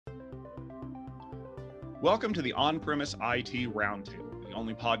Welcome to the On-Premise IT Roundtable, the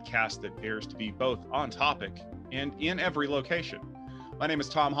only podcast that dares to be both on topic and in every location. My name is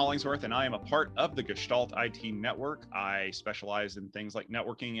Tom Hollingsworth, and I am a part of the Gestalt IT network. I specialize in things like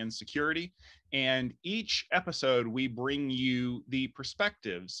networking and security. And each episode, we bring you the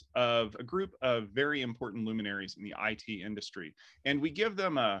perspectives of a group of very important luminaries in the IT industry. And we give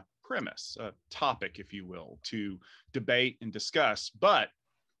them a premise, a topic, if you will, to debate and discuss. But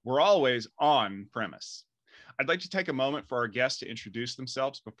we're always on premise. I'd like to take a moment for our guests to introduce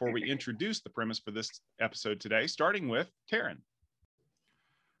themselves before we introduce the premise for this episode today, starting with Teren.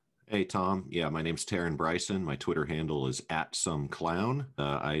 Hey, Tom. Yeah, my name's Teren Bryson. My Twitter handle is @someclown.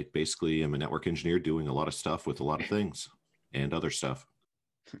 I basically am a network engineer doing a lot of stuff with a lot of things and other stuff.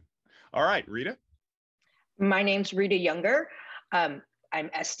 All right, Rita. My name's Rita Younger. I'm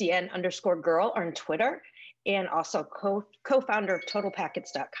SDN_girl on Twitter and also co-founder of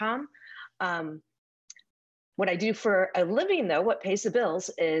TotalPackets.com. What I do for a living, though, what pays the bills,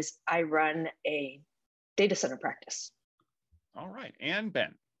 is I run a data center practice. All right, and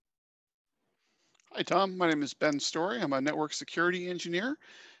Ben. Hi, Tom. My name is Ben Story. I'm a network security engineer,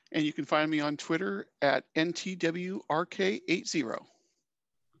 and you can find me on Twitter at NTWRK80.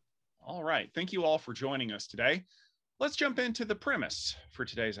 All right. Thank you all for joining us today. Let's jump into the premise for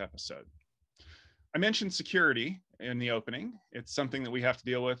today's episode. I mentioned security in the opening. It's something that we have to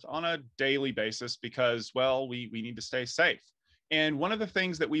deal with on a daily basis because, well, we need to stay safe. And one of the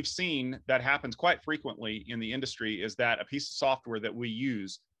things that we've seen that happens quite frequently in the industry is that a piece of software that we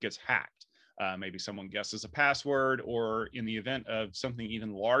use gets hacked. Maybe someone guesses a password, or in the event of something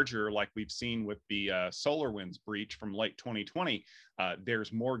even larger, like we've seen with the SolarWinds breach from late 2020,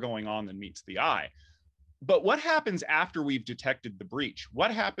 there's more going on than meets the eye. But what happens after we've detected the breach?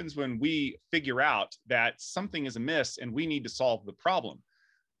 What happens when we figure out that something is amiss and we need to solve the problem?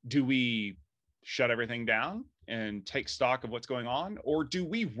 Do we shut everything down and take stock of what's going on? Or do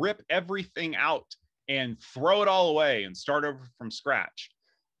we rip everything out and throw it all away and start over from scratch?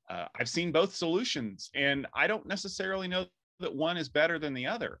 I've seen both solutions, and I don't necessarily know that one is better than the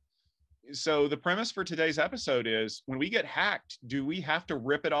other. So the premise for today's episode is, when we get hacked, do we have to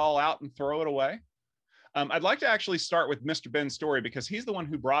rip it all out and throw it away? I'd like to actually start with Mr. Ben Story, because he's the one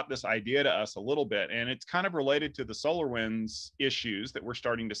who brought this idea to us a little bit, and it's kind of related to the SolarWinds issues that we're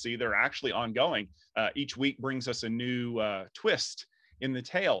starting to see. They're actually ongoing. Each week brings us a new twist in the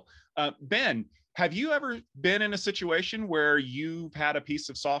tale. Ben, have you ever been in a situation where you've had a piece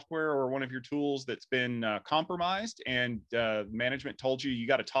of software or one of your tools that's been compromised and management told you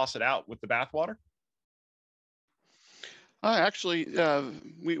got to toss it out with the bathwater? Actually,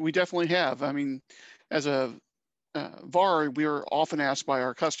 we definitely have. I mean, as a VAR, we are often asked by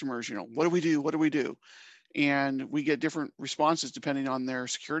our customers, what do we do? What do we do? And we get different responses depending on their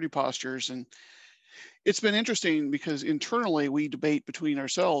security postures. And it's been interesting because internally we debate between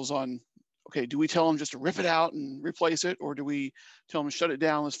ourselves on, okay, do we tell them just to rip it out and replace it, or do we tell them to shut it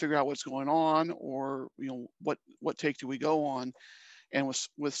down? Let's figure out what's going on, or what take do we go on? And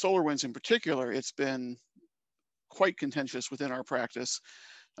with SolarWinds in particular, it's been quite contentious within our practice.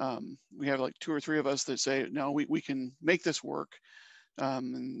 We have like 2 or 3 of us that say, no, we can make this work.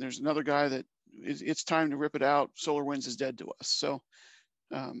 And there's another guy that it's time to rip it out. SolarWinds is dead to us. So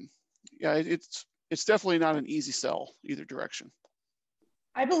yeah, it's definitely not an easy sell either direction.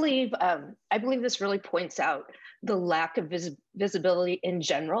 I believe this really points out the lack of visibility in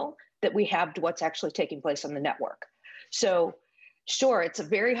general that we have to what's actually taking place on the network. So sure, it's a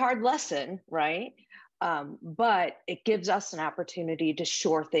very hard lesson, right? But it gives us an opportunity to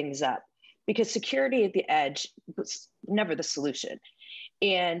shore things up, because security at the edge was never the solution.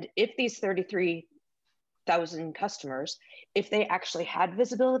 And if these 33,000 customers, if they actually had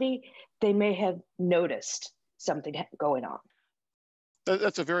visibility, they may have noticed something going on.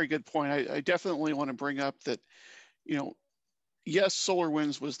 That's a very good point. I definitely want to bring up that, yes,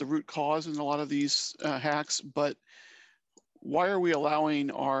 SolarWinds was the root cause in a lot of these hacks, but why are we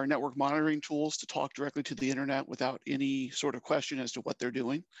allowing our network monitoring tools to talk directly to the internet without any sort of question as to what they're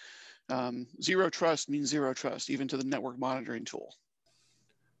doing? Zero trust means zero trust, even to the network monitoring tool.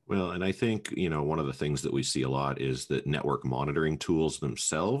 Well, and I think, one of the things that we see a lot is that network monitoring tools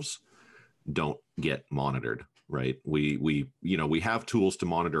themselves don't get monitored. Right. We have tools to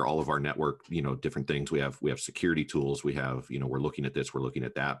monitor all of our network, different things. We have security tools. We have, we're looking at this, we're looking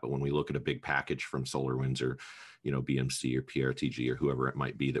at that. But when we look at a big package from SolarWinds or, BMC or PRTG or whoever it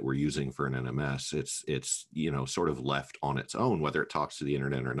might be that we're using for an NMS, it's sort of left on its own, whether it talks to the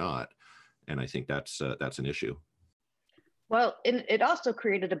internet or not. And I think that's an issue. Well, it also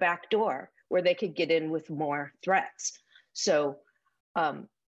created a back door where they could get in with more threats. So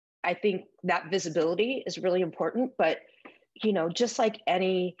I think that visibility is really important, but just like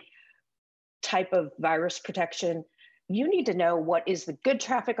any type of virus protection, you need to know what is the good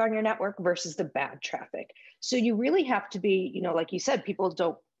traffic on your network versus the bad traffic. So you really have to be, like you said, people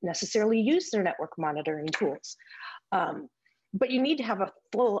don't necessarily use their network monitoring tools. But you need to have a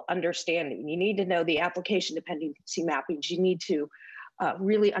full understanding. You need to know the application dependency mappings. You need to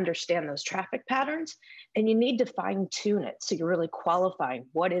really understand those traffic patterns, and you need to fine tune it. So you're really qualifying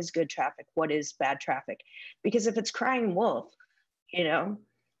what is good traffic, what is bad traffic. Because if it's crying wolf,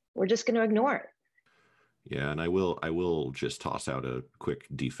 we're just going to ignore it. Yeah, and I will just toss out a quick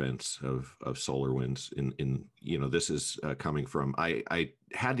defense of SolarWinds. In this is coming from, I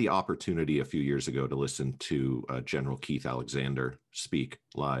had the opportunity a few years ago to listen to General Keith Alexander speak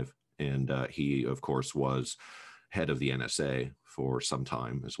live, and he of course was head of the NSA for some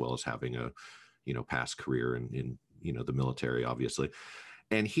time, as well as having a past career in the military, obviously.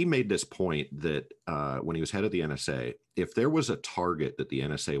 And he made this point that when he was head of the NSA, if there was a target that the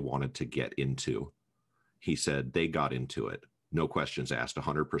NSA wanted to get into, he said they got into it. No questions asked,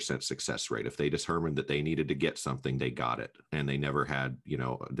 100% success rate. If they determined that they needed to get something, they got it. And they never had,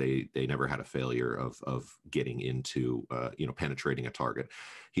 they never had a failure of getting into, penetrating a target.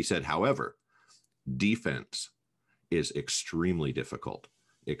 He said, however, defense is extremely difficult.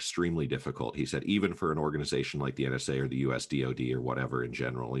 Extremely difficult. He said, even for an organization like the NSA or the US DOD or whatever in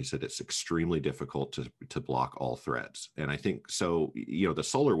general, he said it's extremely difficult to block all threats. And I think so, the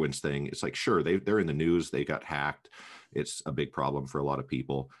SolarWinds thing, it's like, sure, they're in the news, they got hacked. It's a big problem for a lot of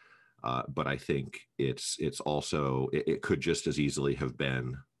people. But I think it's also, it could just as easily have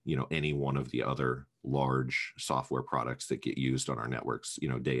been, any one of the other large software products that get used on our networks,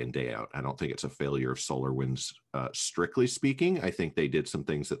 day in, day out. I don't think it's a failure of SolarWinds, strictly speaking. I think they did some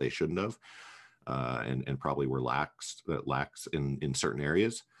things that they shouldn't have, and probably were lax in certain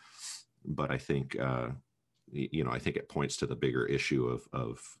areas. But I think, I think it points to the bigger issue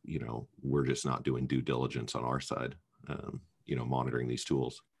of we're just not doing due diligence on our side, monitoring these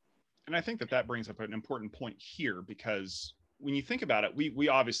tools. And I think that brings up an important point here, because when you think about it, we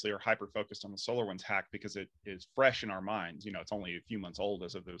obviously are hyper-focused on the SolarWinds hack because it is fresh in our minds. It's only a few months old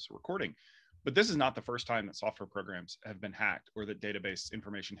as of this recording. But this is not the first time that software programs have been hacked, or that database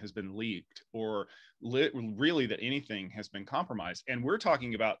information has been leaked, or really that anything has been compromised. And we're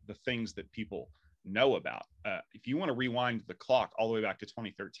talking about the things that people know about. If you want to rewind the clock all the way back to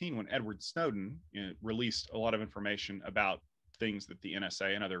 2013, when Edward Snowden released a lot of information about things that the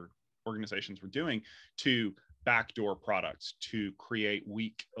NSA and other organizations were doing to backdoor products, to create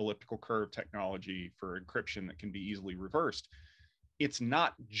weak elliptical curve technology for encryption that can be easily reversed. It's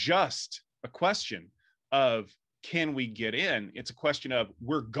not just a question of can we get in? It's a question of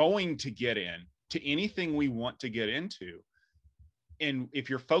we're going to get in to anything we want to get into. And if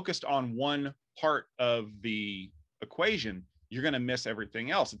you're focused on one part of the equation, you're going to miss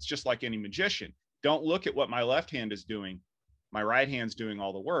everything else. It's just like any magician. Don't look at what my left hand is doing. My right hand's doing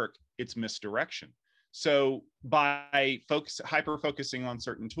all the work. It's misdirection. So by hyper-focusing on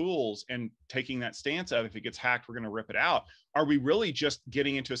certain tools and taking that stance of, if it gets hacked, we're going to rip it out, are we really just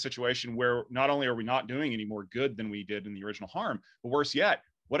getting into a situation where not only are we not doing any more good than we did in the original harm, but worse yet,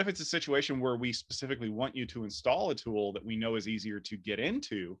 what if it's a situation where we specifically want you to install a tool that we know is easier to get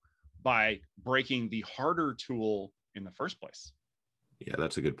into by breaking the harder tool in the first place? Yeah,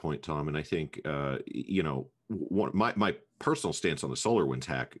 that's a good point, Tom. And I think, my personal stance on the SolarWinds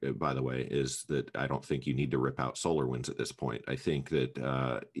hack, by the way, is that I don't think you need to rip out SolarWinds at this point. I think that,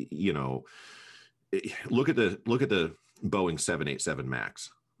 look at the Boeing 787 MAX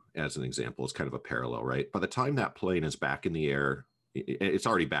as an example. It's kind of a parallel, right? By the time that plane is back in the air, it's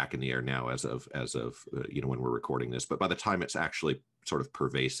already back in the air now as of when we're recording this, but by the time it's actually sort of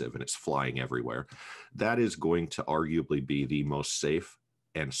pervasive and it's flying everywhere, that is going to arguably be the most safe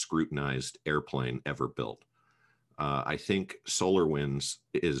and scrutinized airplane ever built. I think SolarWinds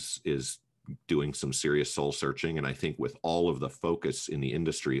is doing some serious soul searching, and I think with all of the focus in the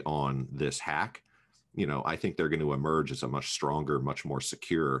industry on this hack, I think they're going to emerge as a much stronger, much more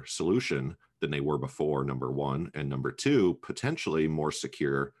secure solution than they were before, number one, and number two, potentially more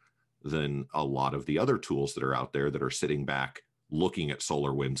secure than a lot of the other tools that are out there that are sitting back looking at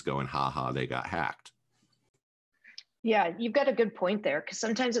SolarWinds going, haha, they got hacked. Yeah, you've got a good point there, because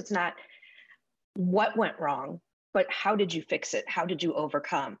sometimes it's not what went wrong, but how did you fix it? How did you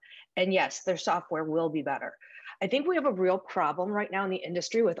overcome? And yes, their software will be better. I think we have a real problem right now in the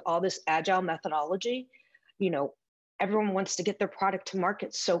industry with all this agile methodology. Everyone wants to get their product to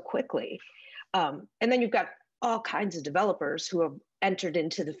market so quickly. And then you've got all kinds of developers who have entered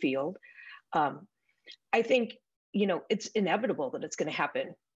into the field. I think, it's inevitable that it's going to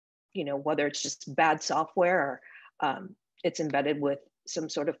happen whether it's just bad software or it's embedded with some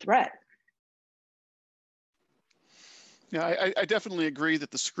sort of threat. Yeah, I definitely agree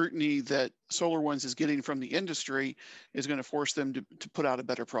that the scrutiny that SolarWinds is getting from the industry is going to force them to put out a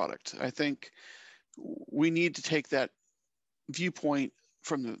better product. I think we need to take that viewpoint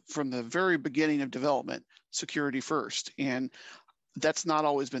from the very beginning of development, security first, and that's not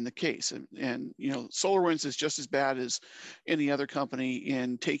always been the case. And SolarWinds is just as bad as any other company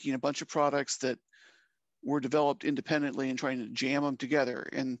in taking a bunch of products that were developed independently and trying to jam them together.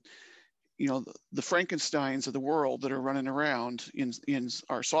 And the Frankensteins of the world that are running around in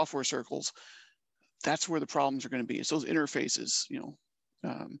our software circles, that's where the problems are going to be. It's those interfaces,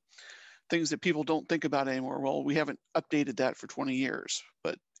 things that people don't think about anymore. Well, we haven't updated that for 20 years,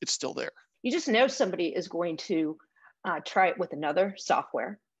 but it's still there. You just know somebody is going to try it with another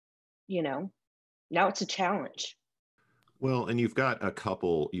software. Now it's a challenge. Well, and you've got a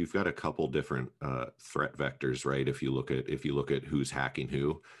couple different threat vectors, right? If you look at who's hacking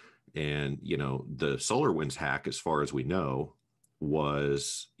who. And, the SolarWinds hack, as far as we know,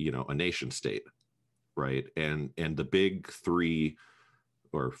 was, a nation state, right? And the big 3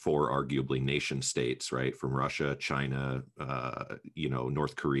 or 4, arguably, nation states, right? From Russia, China,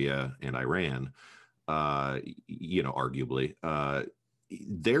 North Korea, and Iran, arguably,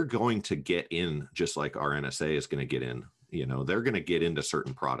 they're going to get in just like our NSA is going to get in. They're going to get into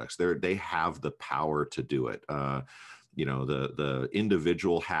certain products. They have the power to do it. The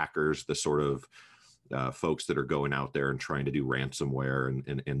individual hackers, the sort of folks that are going out there and trying to do ransomware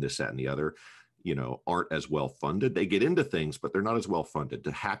and this, that, and the other, aren't as well funded. They get into things, but they're not as well funded.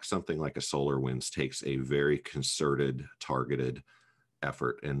 To hack something like a SolarWinds takes a very concerted, targeted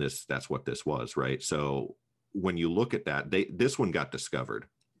effort. And that's what this was, right? So when you look at that, this one got discovered.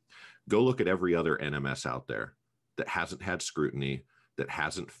 Go look at every other NMS out there that hasn't had scrutiny, that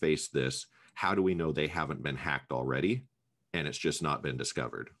hasn't faced this. How do we know they haven't been hacked already and it's just not been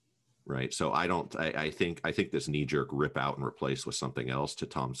discovered, right? So I think this knee-jerk rip out and replace with something else, to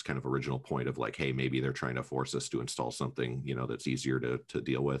Tom's kind of original point of like, hey, maybe they're trying to force us to install something, that's easier to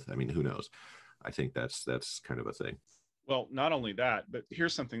deal with. I mean, who knows? I think that's kind of a thing. Well, not only that, but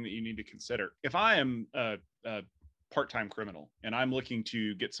here's something that you need to consider. If I am a part-time criminal and I'm looking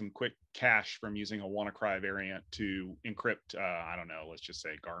to get some quick cash from using a WannaCry variant to encrypt, I don't know, let's just say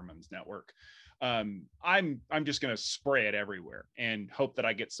Garmin's network, I'm just going to spray it everywhere and hope that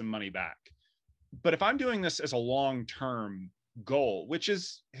I get some money back. But if I'm doing this as a long-term goal, which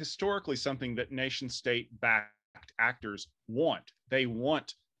is historically something that nation-state-backed actors want, they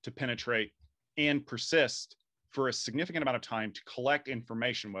want to penetrate and persist for a significant amount of time to collect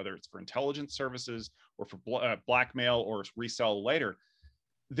information, whether it's for intelligence services or for blackmail or resell later,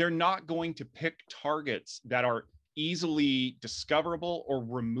 they're not going to pick targets that are easily discoverable or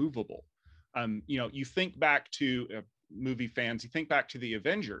removable. You think back to movie fans, you think back to the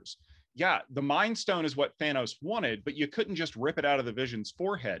Avengers. Yeah, the Mind Stone is what Thanos wanted, but you couldn't just rip it out of the Vision's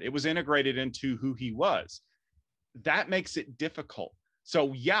forehead. It was integrated into who he was. That makes it difficult.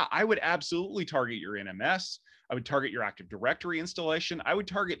 So yeah, I would absolutely target your NMS. I would target your Active Directory installation. I would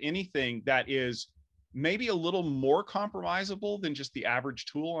target anything that is maybe a little more compromisable than just the average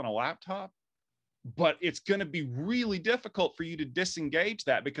tool on a laptop, but it's going to be really difficult for you to disengage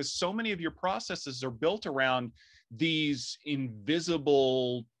that because so many of your processes are built around these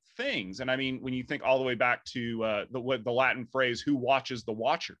invisible things. And I mean, when you think all the way back to the Latin phrase, who watches the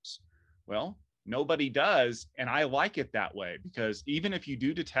watchers? Well, nobody does. And I like it that way because even if you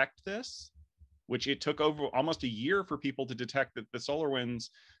do detect this, which it took over almost a year for people to detect that the SolarWinds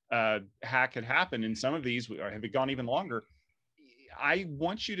hack had happened, and some of these have gone even longer, I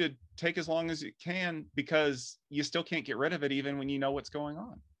want you to take as long as it can because you still can't get rid of it even when you know what's going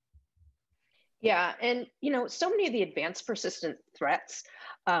on. Yeah, and so many of the advanced persistent threats,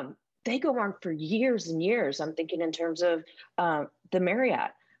 they go on for years and years. I'm thinking in terms of the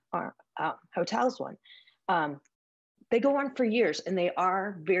Marriott hotels one. They go on for years and they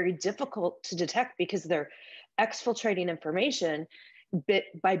are very difficult to detect because they're exfiltrating information bit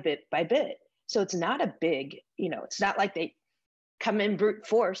by bit by bit. So it's not a big, it's not like they come in brute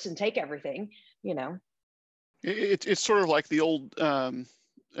force and take everything, It's sort of like the old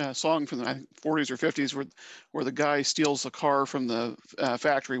song from the 40s or 50s where the guy steals a car from the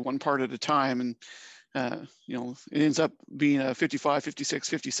factory one part at a time, and it ends up being a 55, 56,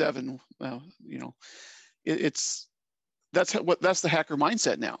 57. That's the hacker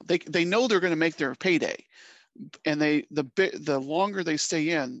mindset now. They know they're going to make their payday, and the longer they stay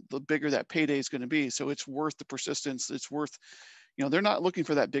in, the bigger that payday is going to be. So it's worth the persistence. It's worth, they're not looking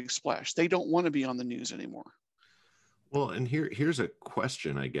for that big splash. They don't want to be on the news anymore. Well, and here's a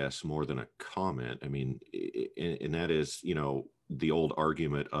question, I guess, more than a comment. I mean, and that is, the old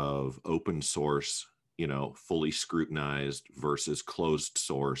argument of open source, fully scrutinized versus closed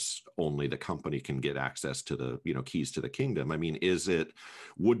source, only the company can get access to the, keys to the kingdom. I mean,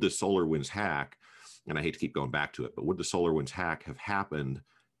 would the SolarWinds hack, and I hate to keep going back to it, but would the SolarWinds hack have happened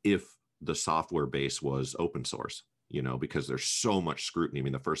if the software base was open source? Because there's so much scrutiny. I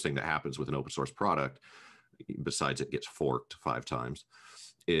mean, the first thing that happens with an open source product, besides it gets forked 5 times,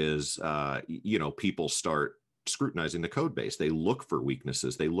 is people start scrutinizing the code base. They look for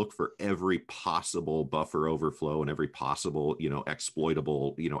weaknesses. They look for every possible buffer overflow and every possible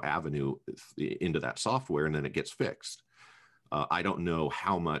exploitable avenue into that software, and then it gets fixed. I don't know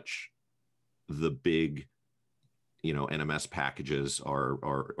how much the big NMS packages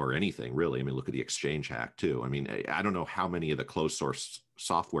or anything really. I mean, look at the Exchange hack too. I mean, I don't know how many of the closed source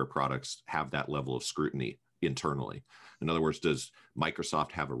software products have that level of scrutiny internally. In other words, does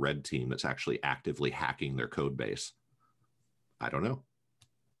Microsoft have a red team that's actually actively hacking their code base? I don't know.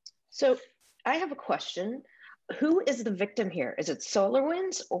 So I have a question. Who is the victim here? Is it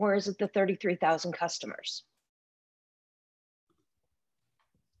SolarWinds or is it the 33,000 customers?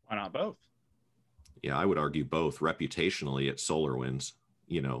 Why not both? Yeah, I would argue both. Reputationally, it's SolarWinds.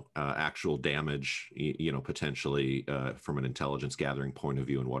 Actual damage, potentially from an intelligence gathering point of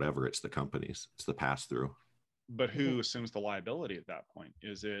view and whatever, it's the companies. It's the pass-through. But who assumes the liability at that point?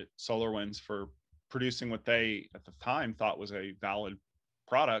 Is it SolarWinds for producing what they at the time thought was a valid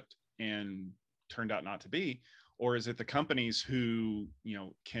product and turned out not to be? Or is it the companies who,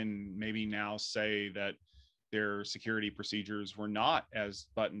 can maybe now say that their security procedures were not as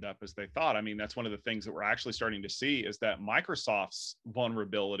buttoned up as they thought? I mean, that's one of the things that we're actually starting to see, is that Microsoft's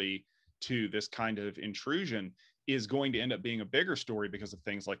vulnerability to this kind of intrusion is going to end up being a bigger story because of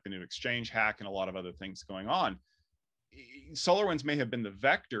things like the new Exchange hack and a lot of other things going on. SolarWinds may have been the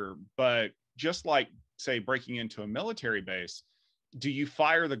vector, but just like, say, breaking into a military base, do you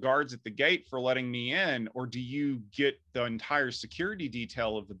fire the guards at the gate for letting me in, or do you get the entire security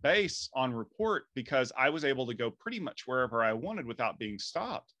detail of the base on report because I was able to go pretty much wherever I wanted without being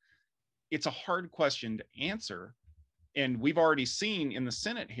stopped? It's a hard question to answer. And we've already seen in the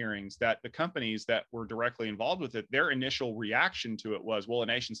Senate hearings that the companies that were directly involved with it, their initial reaction to it was, well, a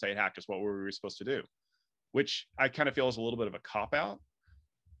nation state hack is what we were supposed to do, which I kind of feel is a little bit of a cop-out.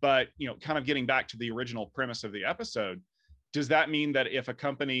 But, kind of getting back to the original premise of the episode, does that mean that if a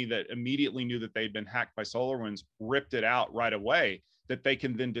company that immediately knew that they'd been hacked by SolarWinds ripped it out right away, that they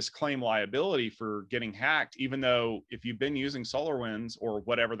can then disclaim liability for getting hacked, even though if you've been using SolarWinds or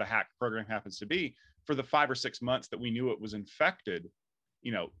whatever the hack program happens to be for the 5 or 6 months that we knew it was infected,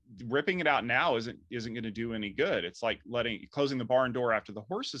 ripping it out now isn't going to do any good. It's like closing the barn door after the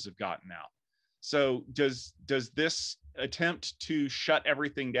horses have gotten out. So does this attempt to shut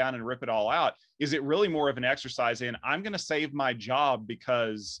everything down and rip it all out, is it really more of an exercise in, I'm going to save my job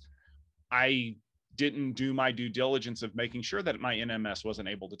because I didn't do my due diligence of making sure that my NMS wasn't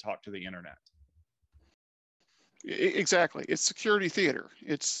able to talk to the internet? Exactly. It's security theater.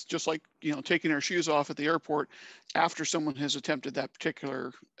 It's just like, taking our shoes off at the airport after someone has attempted that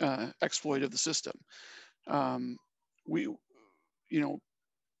particular exploit of the system.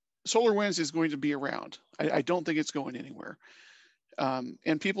 SolarWinds is going to be around. I don't think it's going anywhere.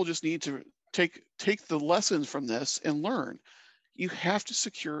 And people just need to take the lessons from this and learn. You have to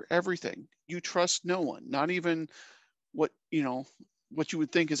secure everything. You trust no one, not even what you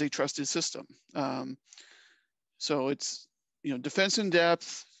would think is a trusted system. So it's, defense in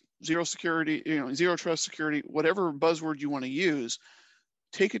depth, zero security, zero trust security, whatever buzzword you want to use,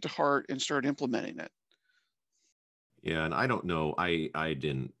 take it to heart and start implementing it. Yeah, and I don't know, I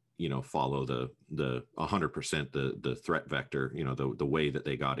didn't follow the 100% the threat vector, the way that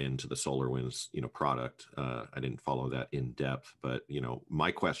they got into the SolarWinds product. I didn't follow that in depth, but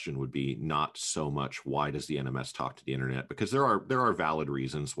my question would be not so much why does the NMS talk to the internet, because there are valid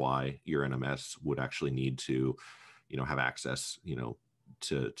reasons why your NMS would actually need to have access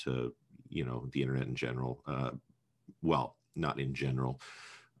to the internet in general. Well, not in general,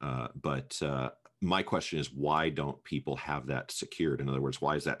 but my question is, why don't people have that secured? In other words,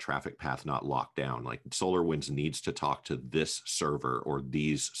 why is that traffic path not locked down? Like, SolarWinds needs to talk to this server or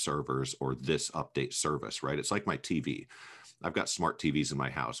these servers or this update service, right? It's like my TV. I've got smart TVs in my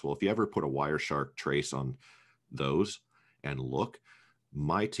house. Well, if you ever put a Wireshark trace on those and look,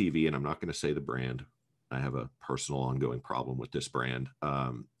 my TV, and I'm not going to say the brand, I have a personal ongoing problem with this brand,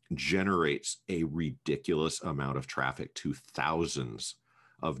 generates a ridiculous amount of traffic to thousands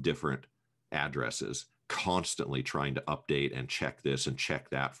of different addresses constantly trying to update and check this and check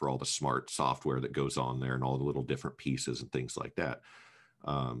that for all the smart software that goes on there and all the little different pieces and things like that.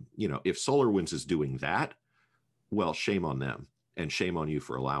 If SolarWinds is doing that, well, shame on them and shame on you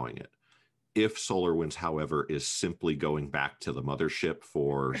for allowing it. If SolarWinds, however, is simply going back to the mothership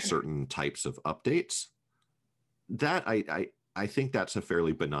for certain types of updates, that I think that's a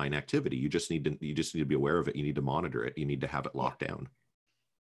fairly benign activity. You just need to be aware of it. You need to monitor it. You need to have it locked down.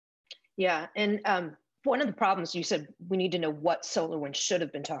 Yeah, and one of the problems, you said we need to know what SolarWinds should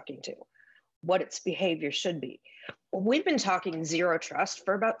have been talking to, what its behavior should be. Well, we've been talking zero trust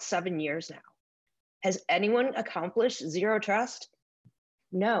for about 7 years now. Has anyone accomplished zero trust?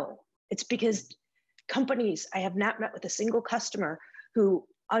 No. It's because companies, I have not met with a single customer who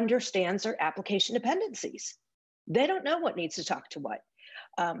understands their application dependencies. They don't know what needs to talk to what.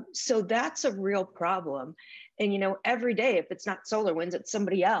 So that's a real problem. And every day, if it's not SolarWinds, it's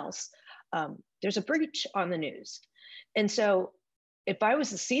somebody else, there's a breach on the news. And so if I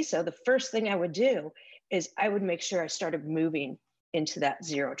was the CISO, the first thing I would do is I would make sure I started moving into that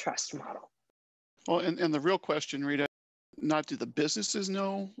zero trust model. Well, and the real question, Rita, not do the businesses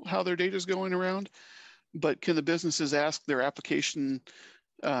know how their data is going around, but can the businesses ask their application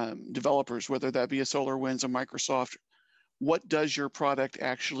developers, whether that be a SolarWinds or Microsoft, what does your product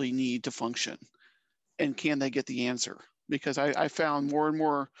actually need to function? And can they get the answer? Because I found more and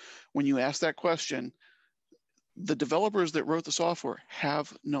more when you ask that question, the developers that wrote the software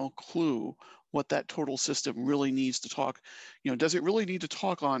have no clue what that total system really needs to talk. Does it really need to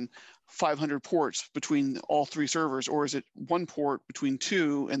talk on 500 ports between all 3 servers, or is it one port between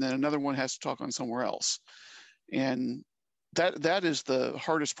 2 and then another one has to talk on somewhere else? And that is the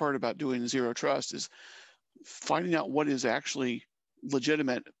hardest part about doing zero trust, is finding out what is actually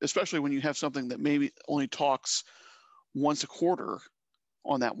legitimate, especially when you have something that maybe only talks once a quarter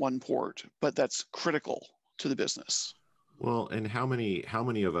on that one port, but that's critical to the business. Well, and how many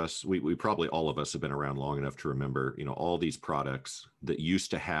of us, we probably all of us have been around long enough to remember, all these products that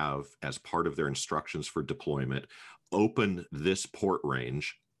used to have as part of their instructions for deployment, open this port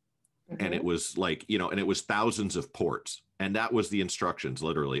range. Mm-hmm. And it was like, and it was thousands of ports. And that was the instructions,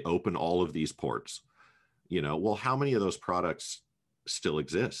 literally open all of these ports. Well, how many of those products still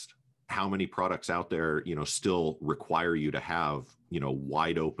exist? How many products out there, still require you to have,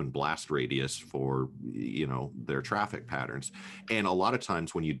 wide open blast radius for, their traffic patterns? And a lot of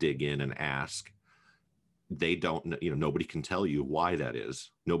times when you dig in and ask, they don't, nobody can tell you why that is.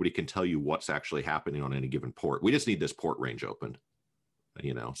 Nobody can tell you what's actually happening on any given port. We just need this port range opened,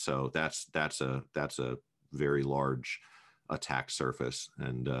 so that's a very large attack surface,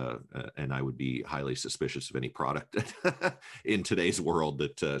 and I would be highly suspicious of any product in today's world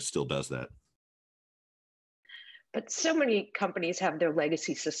that still does that. But so many companies have their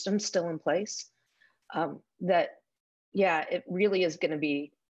legacy systems still in place that, yeah, it really is going to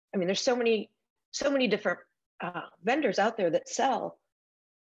be. I mean, there's so many different vendors out there that sell,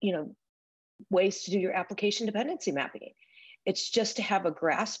 ways to do your application dependency mapping. It's just to have a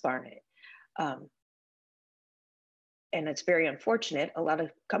grasp on it. And it's very unfortunate. A lot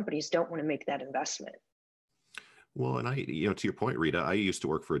of companies don't want to make that investment. Well, and to your point, Rita, I used to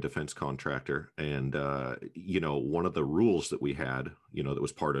work for a defense contractor, and one of the rules that we had, that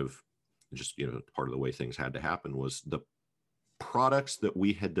was part of just, part of the way things had to happen, was the products that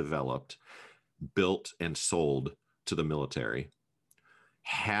we had developed, built, and sold to the military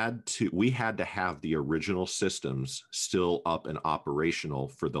we had to have the original systems still up and operational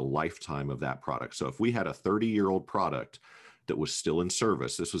for the lifetime of that product. So if we had a 30-year-old product that was still in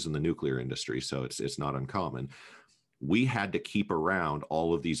service, this was in the nuclear industry, so it's not uncommon, we had to keep around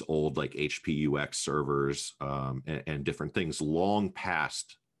all of these old like HPUX servers and different things long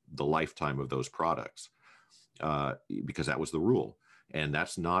past the lifetime of those products because that was the rule. And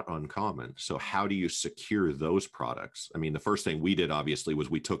that's not uncommon. So how do you secure those products? I mean, the first thing we did, obviously, was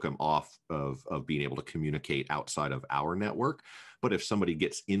we took them off of being able to communicate outside of our network. But if somebody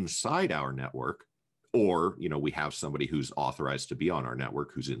gets inside our network, or, we have somebody who's authorized to be on our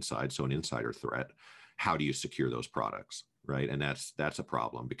network who's inside, so an insider threat, how do you secure those products? Right. And that's a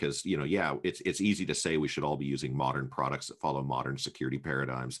problem because, it's easy to say we should all be using modern products that follow modern security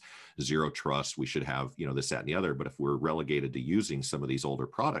paradigms, zero trust. We should have, this, that, and the other. But if we're relegated to using some of these older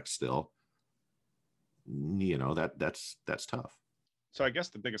products still, that's tough. So I guess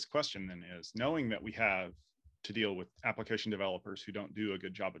the biggest question then is, knowing that we have to deal with application developers who don't do a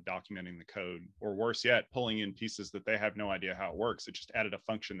good job of documenting the code, or worse yet, pulling in pieces that they have no idea how it works. It just added a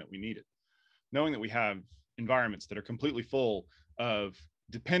function that we needed. Knowing that we have environments that are completely full of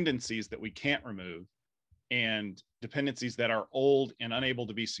dependencies that we can't remove and dependencies that are old and unable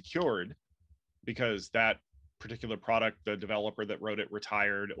to be secured, because that particular product, the developer that wrote it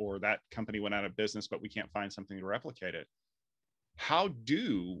retired, or that company went out of business, but we can't find something to replicate it. How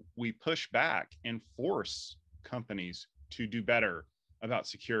do we push back and force companies to do better about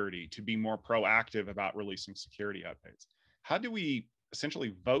security, to be more proactive about releasing security updates? How do we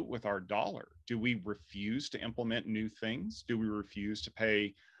essentially vote with our dollar? Do we refuse to implement new things? Do we refuse to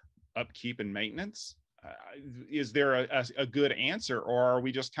pay upkeep and maintenance? Is there a good answer, or are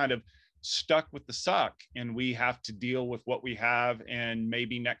we just kind of stuck with the suck and we have to deal with what we have, and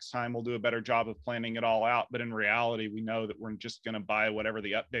maybe next time we'll do a better job of planning it all out, but in reality we know that we're just going to buy whatever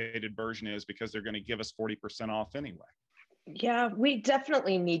the updated version is because they're going to give us 40% off anyway? Yeah, we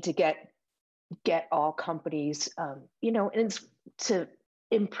definitely need to get all companies and to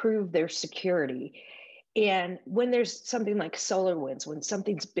improve their security. And when there's something like SolarWinds, when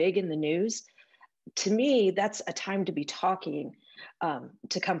something's big in the news, to me that's a time to be talking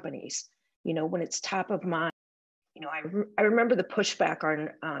to companies, when it's top of mind. I remember the pushback on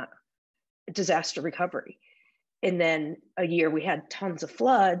disaster recovery. And then a year we had tons of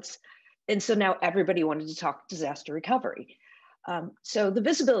floods. And so now everybody wanted to talk disaster recovery. So the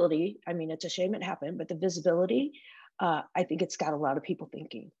visibility, it's a shame it happened, but the visibility, I think it's got a lot of people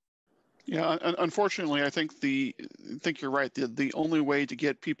thinking. Yeah, unfortunately, I think you're right. The only way to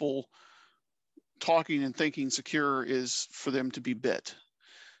get people talking and thinking secure is for them to be bit.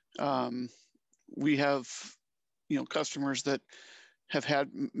 We have, customers that have had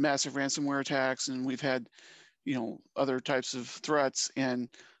massive ransomware attacks, and we've had, other types of threats, and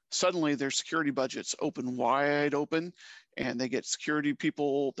suddenly their security budgets open wide open, and they get security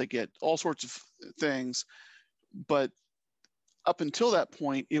people, they get all sorts of things. But up until that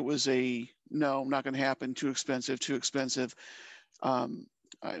point, it was no, not going to happen, too expensive.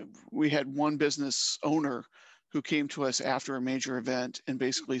 We had one business owner who came to us after a major event and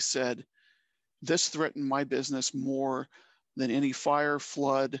basically said, this threatened my business more than any fire,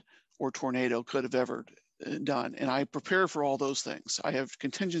 flood, or tornado could have ever done. And I prepare for all those things. I have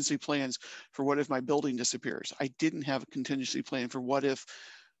contingency plans for what if my building disappears. I didn't have a contingency plan for what if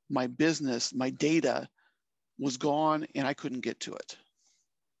my business, my data was gone and I couldn't get to it.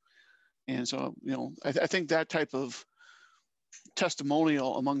 And so, I think that type of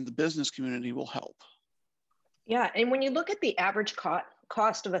testimonial among the business community will help. Yeah, and when you look at the average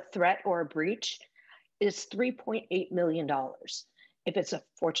cost of a threat or a breach, it's $3.8 million if it's a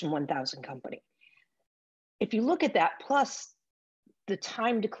Fortune 1000 company. If you look at that, plus the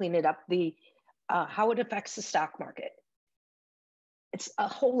time to clean it up, how it affects the stock market, it's a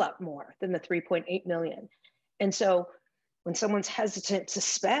whole lot more than the 3.8 million. And so when someone's hesitant to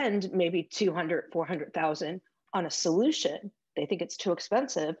spend maybe 200, 400,000 on a solution, they think it's too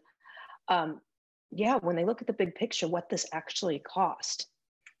expensive. When they look at the big picture, what this actually cost,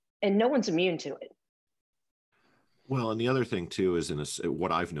 and no one's immune to it. Well, and the other thing too is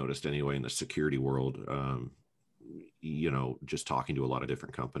what I've noticed anyway in the security world, just talking to a lot of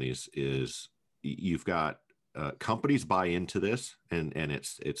different companies, is you've got companies buy into this, and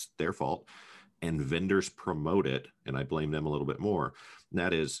it's their fault, and vendors promote it, and I blame them a little bit more. And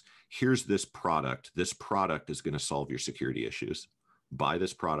that is, here's this product. This product is going to solve your security issues. Buy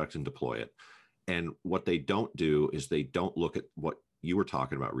this product and deploy it. And what they don't do is they don't look at what you were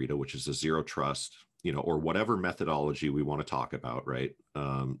talking about, Rita, which is a zero trust, or whatever methodology we want to talk about, right?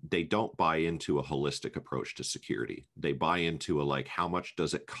 They don't buy into a holistic approach to security. They buy into how much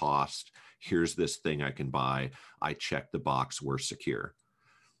does it cost? Here's this thing I can buy. I check the box, we're secure.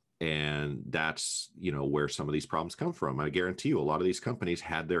 And that's, where some of these problems come from. I guarantee you a lot of these companies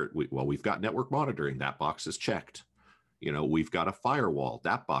had we've got network monitoring, that box is checked. We've got a firewall,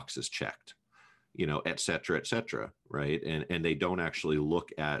 that box is checked, et cetera, right? And they don't actually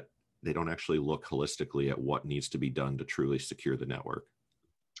look holistically at what needs to be done to truly secure the network.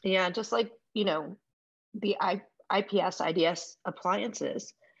 Yeah, just like, the IPS, IDS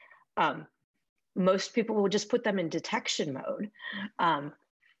appliances, most people will just put them in detection mode.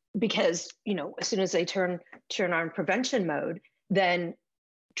 Because, as soon as they turn on prevention mode, then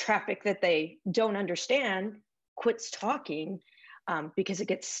traffic that they don't understand quits talking because it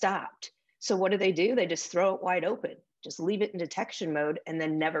gets stopped. So what do? They just throw it wide open, just leave it in detection mode, and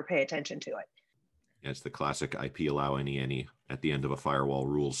then never pay attention to it. Yeah, it's the classic IP allow any at the end of a firewall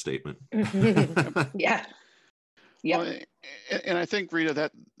rules statement. Yeah. Yep. Well, and I think, Rita,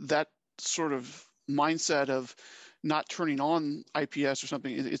 that sort of mindset of not turning on IPS or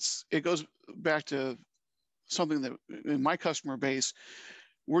something, it goes back to something that in my customer base,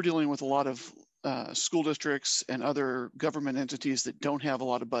 we're dealing with a lot of school districts and other government entities that don't have a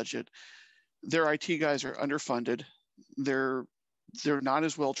lot of budget. Their IT guys are underfunded. They're not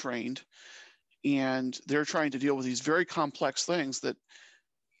as well trained. and they're trying to deal with these very complex things that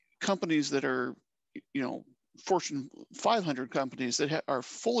companies that are, Fortune 500 companies that are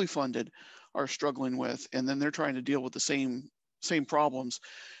fully funded are struggling with, and then they're trying to deal with the same problems.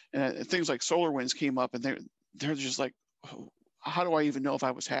 And things like SolarWinds came up, and they're just like, oh, how do I even know if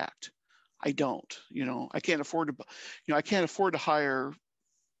I was hacked? I don't. I can't afford to hire,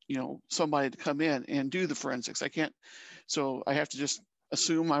 somebody to come in and do the forensics. I can't. So I have to just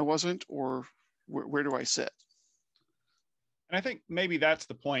assume I wasn't, or where do I sit? And I think maybe that's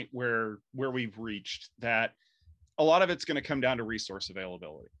the point where we've reached, that a lot of it's going to come down to resource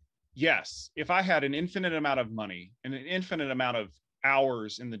availability. Yes, if I had an infinite amount of money and an infinite amount of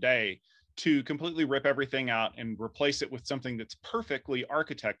hours in the day to completely rip everything out and replace it with something that's perfectly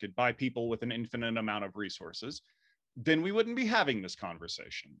architected by people with an infinite amount of resources, then we wouldn't be having this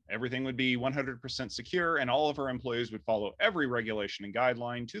conversation. Everything would be 100% secure, and all of our employees would follow every regulation and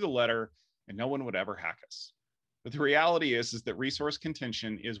guideline to the letter, and no one would ever hack us. But the reality is that resource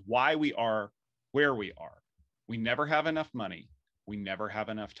contention is why we are where we are. We never have enough money. We never have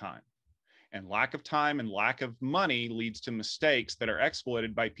enough time. And lack of time and lack of money leads to mistakes that are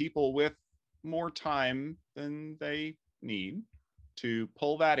exploited by people with more time than they need to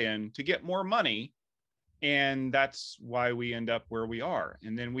pull that in to get more money. And that's why we end up where we are.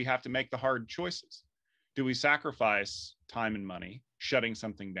 And then we have to make the hard choices. Do we sacrifice time and money shutting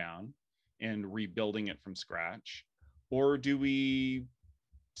something down and rebuilding it from scratch? Or do we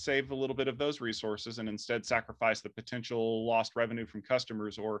save a little bit of those resources and instead sacrifice the potential lost revenue from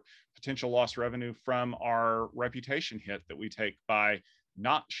customers or potential lost revenue from our reputation hit that we take by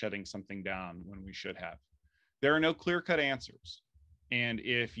not shutting something down when we should have? There are no clear-cut answers. And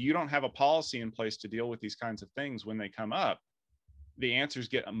if you don't have a policy in place to deal with these kinds of things when they come up, the answers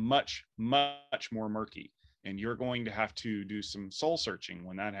get much, much more murky. And you're going to have to do some soul searching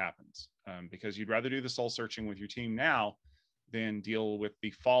when that happens, because you'd rather do the soul searching with your team now than deal with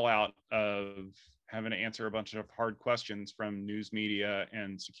the fallout of having to answer a bunch of hard questions from news media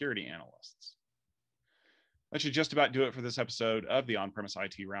and security analysts. That should just about do it for this episode of the On-Premise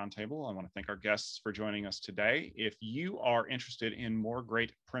IT Roundtable. I want to thank our guests for joining us today. If you are interested in more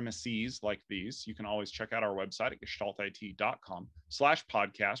great premises like these, you can always check out our website at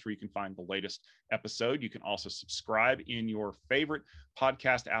gestaltit.com/podcast, where you can find the latest episode. You can also subscribe in your favorite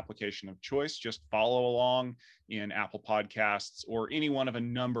podcast application of choice. Just follow along in Apple Podcasts or any one of a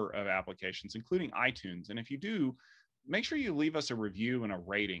number of applications, including iTunes. And if you do, make sure you leave us a review and a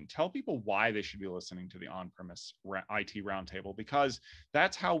rating. Tell people why they should be listening to the On-Premise IT Roundtable, because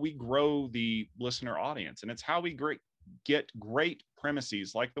that's how we grow the listener audience. And it's how we get great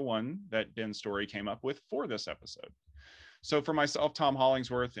premises like the one that Ben Story came up with for this episode. So for myself, Tom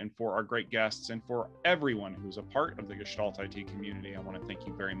Hollingsworth, and for our great guests, and for everyone who's a part of the Gestalt IT community, I want to thank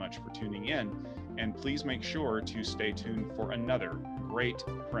you very much for tuning in. And please make sure to stay tuned for another great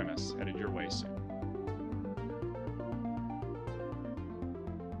premise headed your way soon.